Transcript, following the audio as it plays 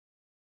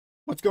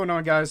What's going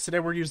on, guys? Today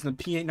we're using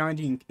the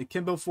P890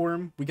 Akimbo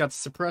form. We got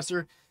the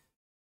suppressor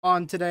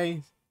on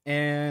today,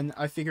 and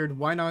I figured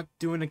why not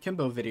do an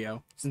Akimbo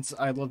video since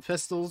I love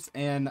pistols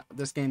and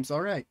this game's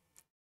alright.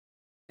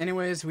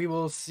 Anyways, I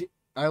will see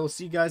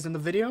you guys in the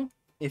video.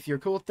 If you're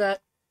cool with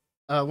that,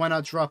 why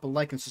not drop a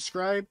like and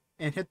subscribe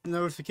and hit the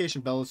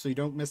notification bell so you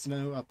don't miss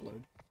no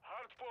upload.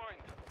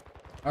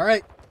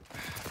 Alright,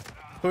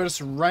 put us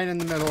right in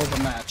the middle of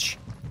a match.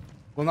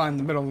 Well, not in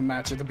the middle of a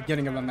match, at the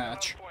beginning of a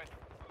match.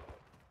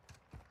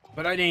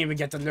 But I didn't even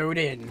get to load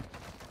in.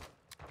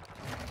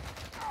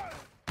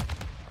 I'll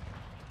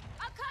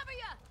cover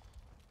you.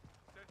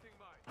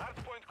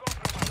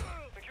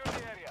 Secure the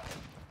area.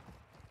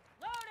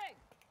 Loading.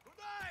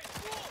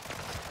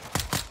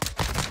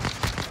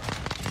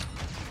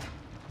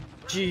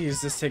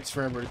 Jeez, this takes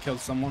forever to kill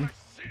someone.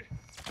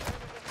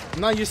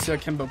 I'm not used to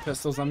Akimbo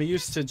pistols. I'm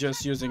used to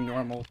just using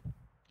normal,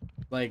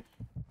 like,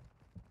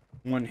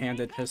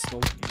 one-handed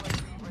pistol.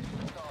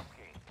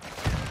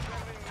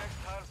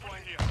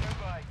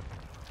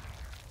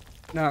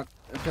 Not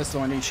a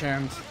pistol in each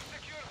hand.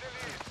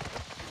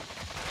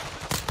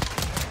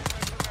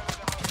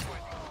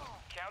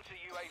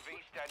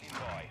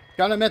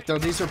 Gotta admit though,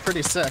 these are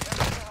pretty sick.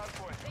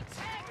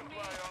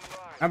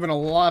 Having a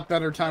lot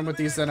better time with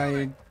these than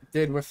I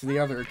did with the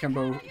other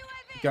Akimbo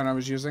gun I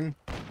was using.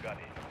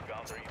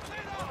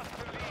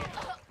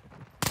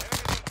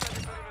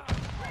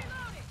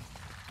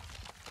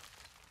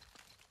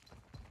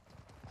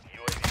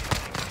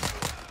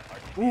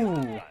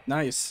 Ooh,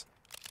 nice.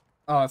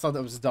 Oh, I thought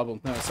that was a double.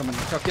 No, someone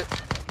took it.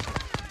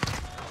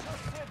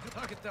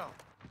 Target down.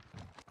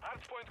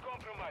 Hardpoint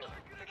compromised.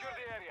 Secure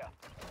the area.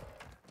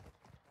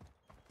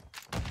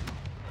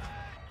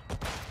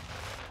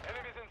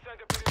 Enemies inside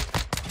the perimeter.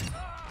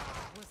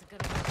 Wasn't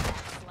gonna let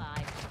that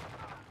slide.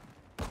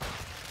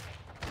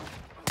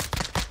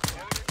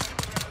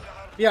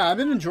 Yeah, I've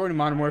been enjoying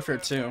Modern Warfare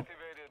 2.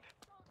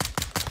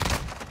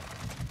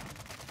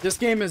 This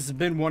game has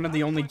been one of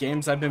the only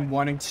games I've been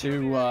wanting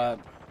to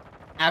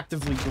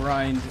actively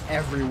grind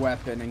every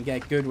weapon and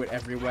get good with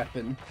every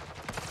weapon.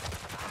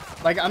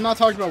 Like, I'm not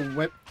talking about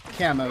whip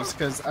camos,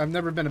 because I've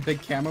never been a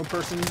big camo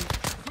person,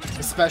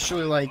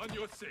 especially like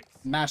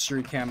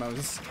mastery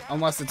camos,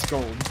 unless it's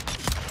gold.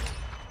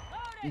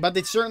 But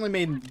they certainly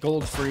made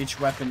gold for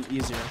each weapon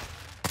easier.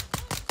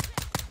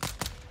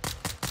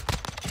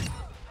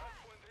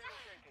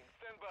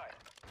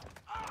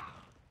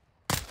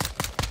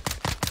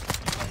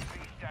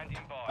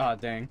 Ah,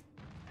 dang.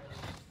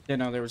 Didn't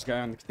know there was a guy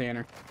on the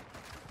container.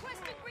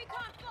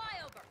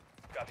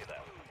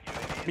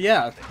 But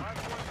yeah.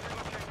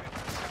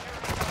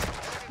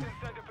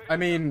 I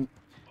mean,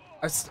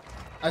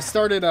 I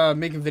started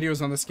making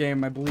videos on this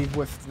game, I believe,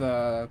 with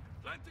the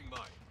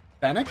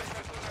Fennec?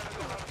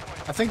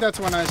 I think that's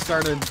when I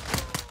started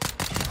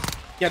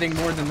getting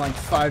more than like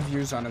 5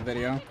 views on a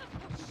video.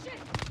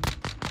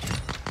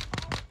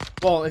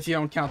 Well, if you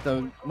don't count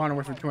the Modern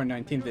Warfare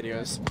 2019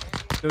 videos.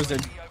 Those are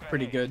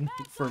pretty good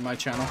for my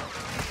channel.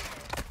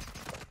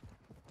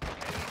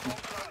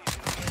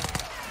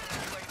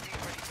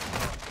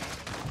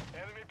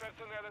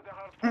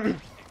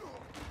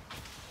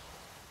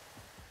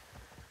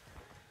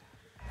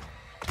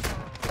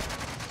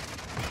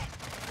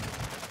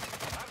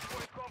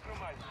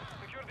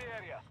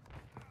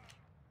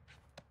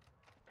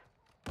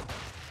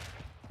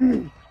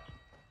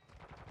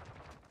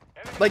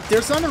 Like,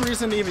 there's not a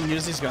reason to even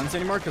use these guns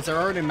anymore because they're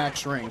already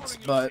max ranked,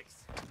 but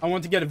I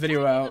want to get a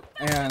video out,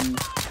 and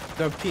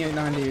the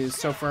P890 is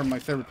so far my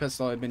favorite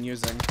pistol I've been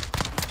using.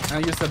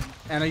 And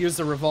I used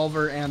the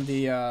revolver and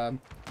the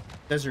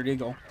Desert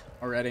Eagle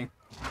already.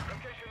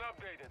 Location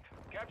updated.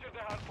 Capture the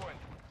hardpoint.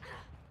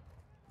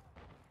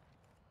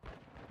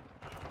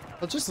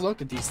 But just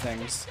look at these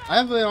things. I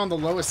have it on the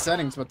lowest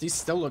settings, but these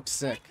still look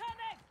sick.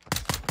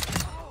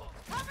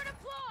 Cover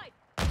deployed.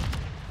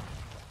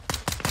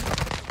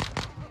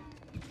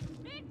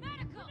 Need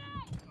medical.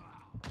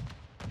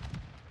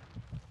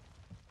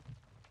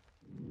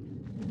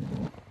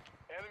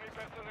 Enemy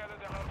personnel at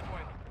the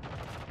hardpoint.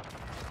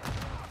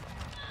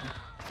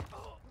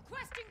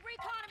 Requesting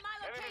recon in my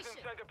Enemies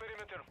location. inside the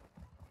perimeter.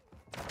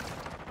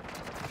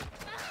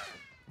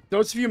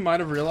 Those of you might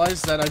have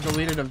realized that I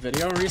deleted a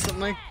video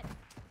recently.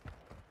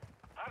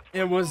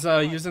 It was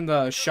using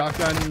the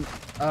shotgun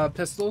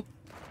pistol.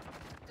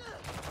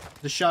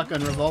 The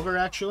shotgun revolver,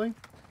 actually.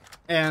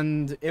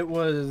 And it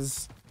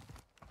was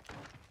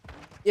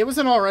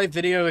an alright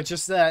video, it's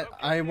just that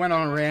I went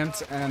on a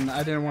rant and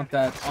I didn't want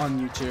that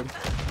on YouTube.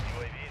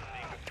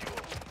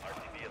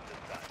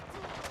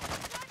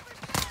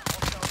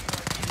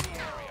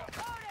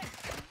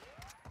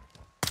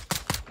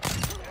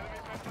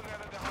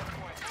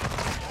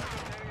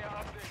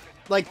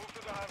 Like,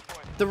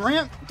 the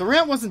rant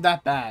wasn't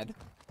that bad.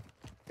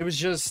 It was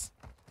just,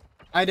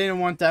 I didn't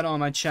want that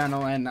on my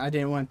channel, and I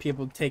didn't want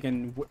people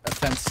taking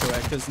offense to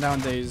it, because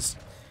nowadays,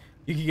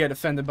 you can get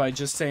offended by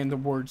just saying the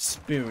word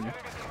spoon.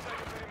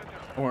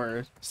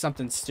 Or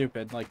something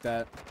stupid like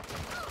that.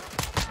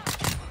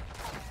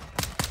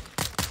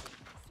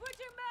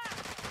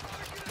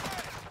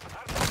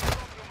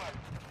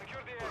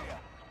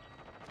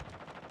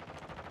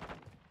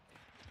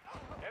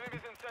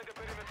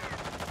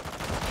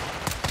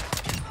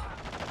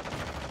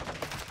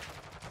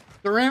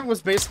 The rant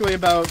was basically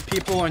about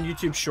people on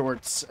YouTube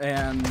Shorts,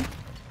 and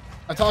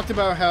I talked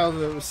about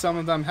how some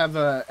of them have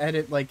a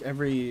edit like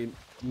every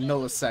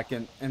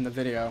millisecond in the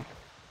video.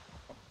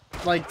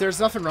 Like, there's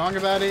nothing wrong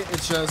about it,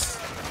 it's just,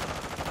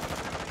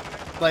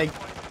 like,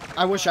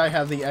 I wish I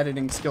had the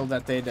editing skill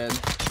that they did.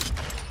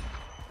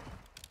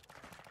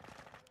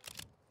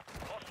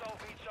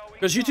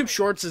 Because YouTube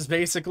Shorts is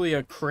basically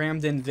a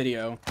crammed-in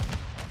video.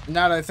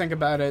 Now that I think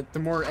about it, the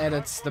more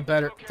edits, the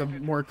better, the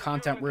more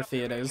content-worthy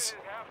it is.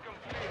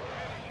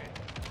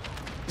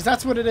 Because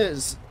that's what it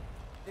is.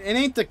 It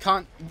ain't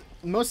the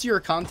most of your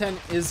content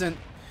isn't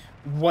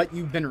what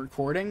you've been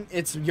recording.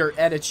 It's your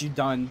edits you've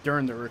done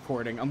during the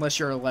recording, unless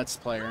you're a Let's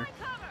Player.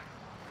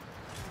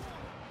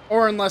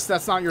 Or unless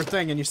that's not your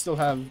thing and you still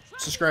have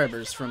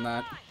subscribers from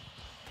that.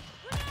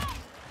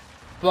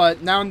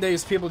 But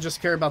nowadays, people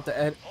just care about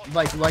the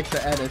like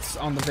the edits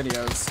on the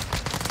videos.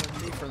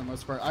 Me, for the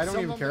most part, I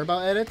don't even care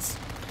about edits.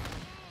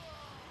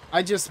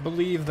 I just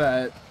believe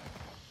that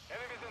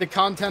the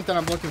content that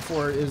I'm looking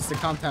for is the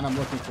content I'm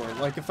looking for.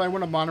 Like, if I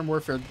want a Modern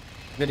Warfare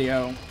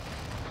video,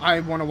 I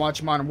want to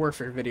watch a Modern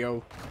Warfare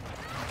video.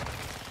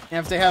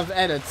 And if they have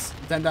edits,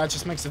 then that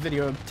just makes the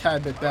video a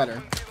tad bit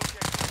better.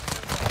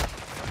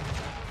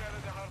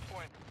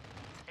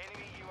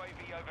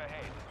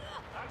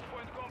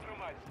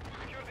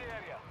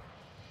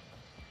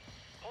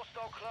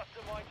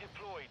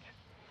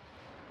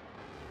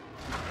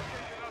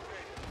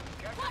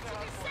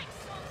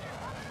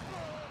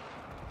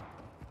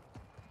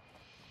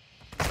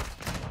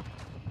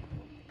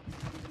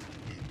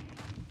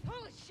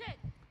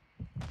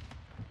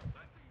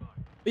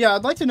 But yeah,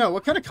 I'd like to know,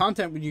 what kind of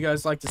content would you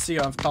guys like to see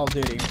of Call of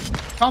Duty?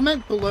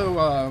 Comment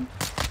below,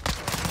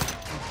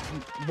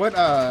 what,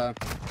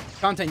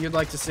 content you'd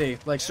like to see.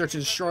 Like, Search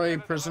and Destroy,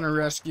 Prisoner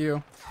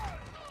Rescue.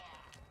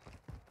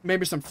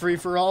 Maybe some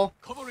free-for-all.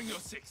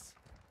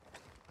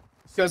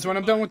 Because when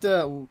I'm done with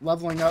the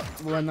leveling up,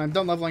 when I'm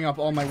done leveling up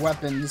all my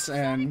weapons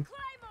and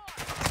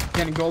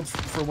getting gold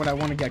for what I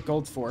want to get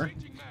gold for,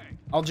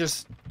 I'll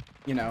just,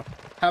 you know,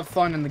 have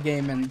fun in the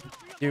game and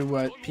do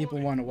what people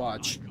want to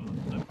watch.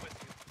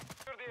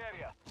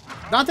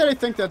 Not that I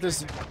think that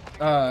this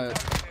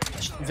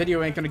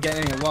video ain't gonna get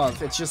any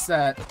love, it's just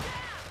that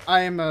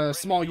I am a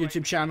small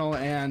YouTube channel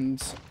and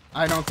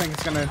I don't think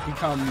it's gonna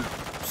become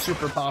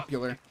super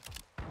popular.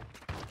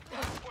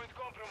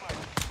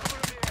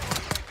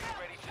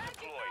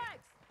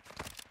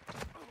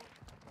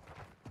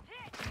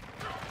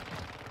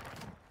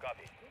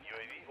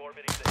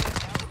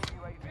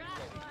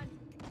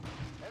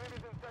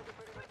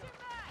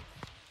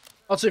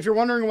 Also, if you're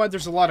wondering why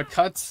there's a lot of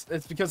cuts,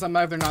 it's because I'm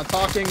either not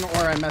talking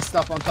or I messed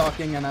up on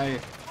talking and I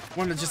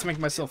want to just make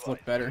myself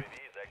look better.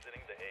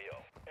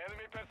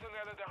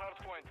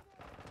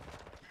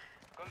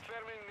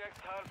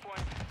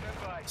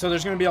 So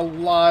there's going to be a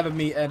lot of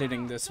me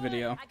editing this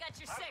video.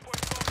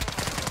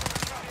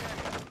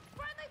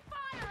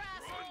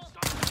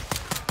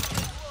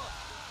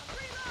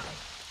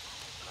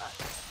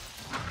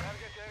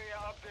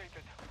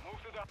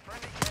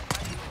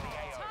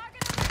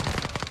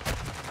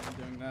 I'm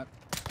doing that.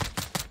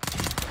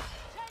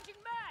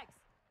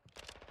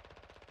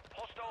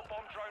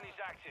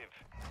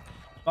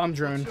 Bomb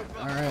drone.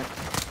 Alright.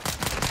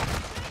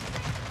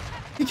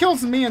 He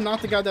kills me and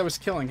not the guy that was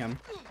killing him.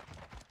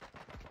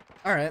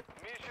 Alright.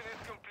 Mission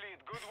is complete.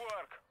 Good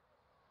work.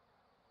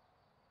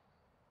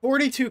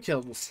 42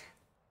 kills.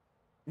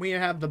 We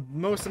have the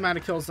most amount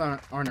of kills on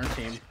our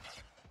team.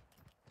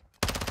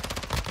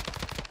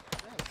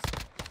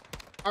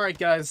 Alright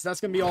guys,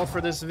 that's gonna be all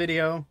for this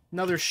video.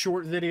 Another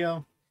short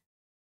video.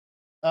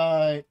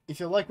 If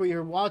you like what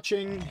you're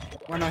watching,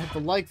 why not hit the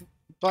like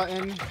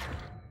button?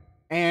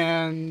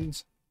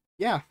 And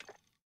yeah,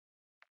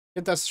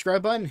 hit that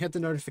subscribe button, hit the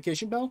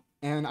notification bell,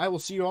 and I will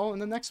see you all in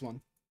the next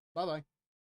one. Bye bye.